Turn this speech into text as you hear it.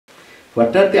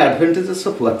What are the advantages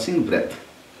of watching breath?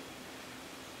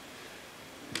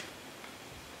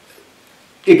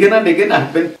 Again and again I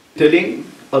have been telling,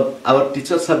 or our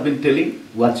teachers have been telling,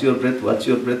 watch your breath, watch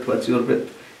your breath, watch your breath.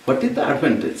 What is the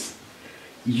advantage?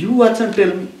 You watch and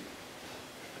tell me.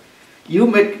 You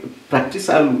make practice,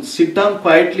 I will sit down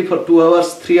quietly for 2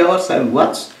 hours, 3 hours, I will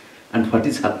watch, and what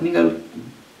is happening,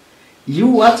 you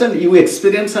watch and you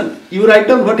experience and you write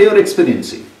down what you are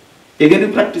experiencing. Again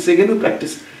you practice, again you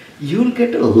practice. You will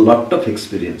get a lot of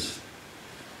experience.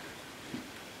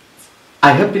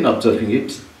 I have been observing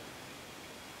it.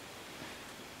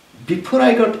 Before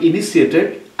I got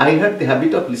initiated, I had the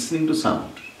habit of listening to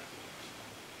sound.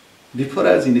 Before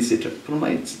I was initiated, from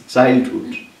my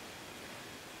childhood.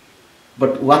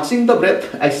 But watching the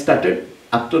breath, I started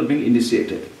after being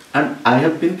initiated. And I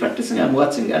have been practicing, I am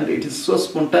watching, and it is so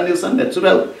spontaneous and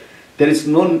natural. There is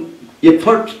no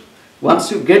effort.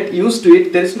 Once you get used to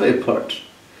it, there is no effort.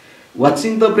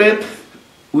 Watching the breath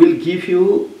will give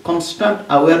you constant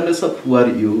awareness of who are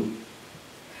you.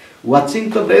 Watching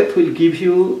the breath will give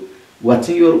you,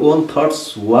 watching your own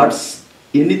thoughts, words,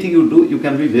 anything you do, you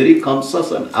can be very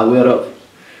conscious and aware of.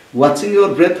 Watching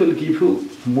your breath will give you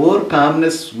more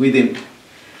calmness within.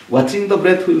 Watching the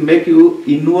breath will make you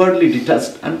inwardly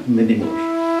detached and many more.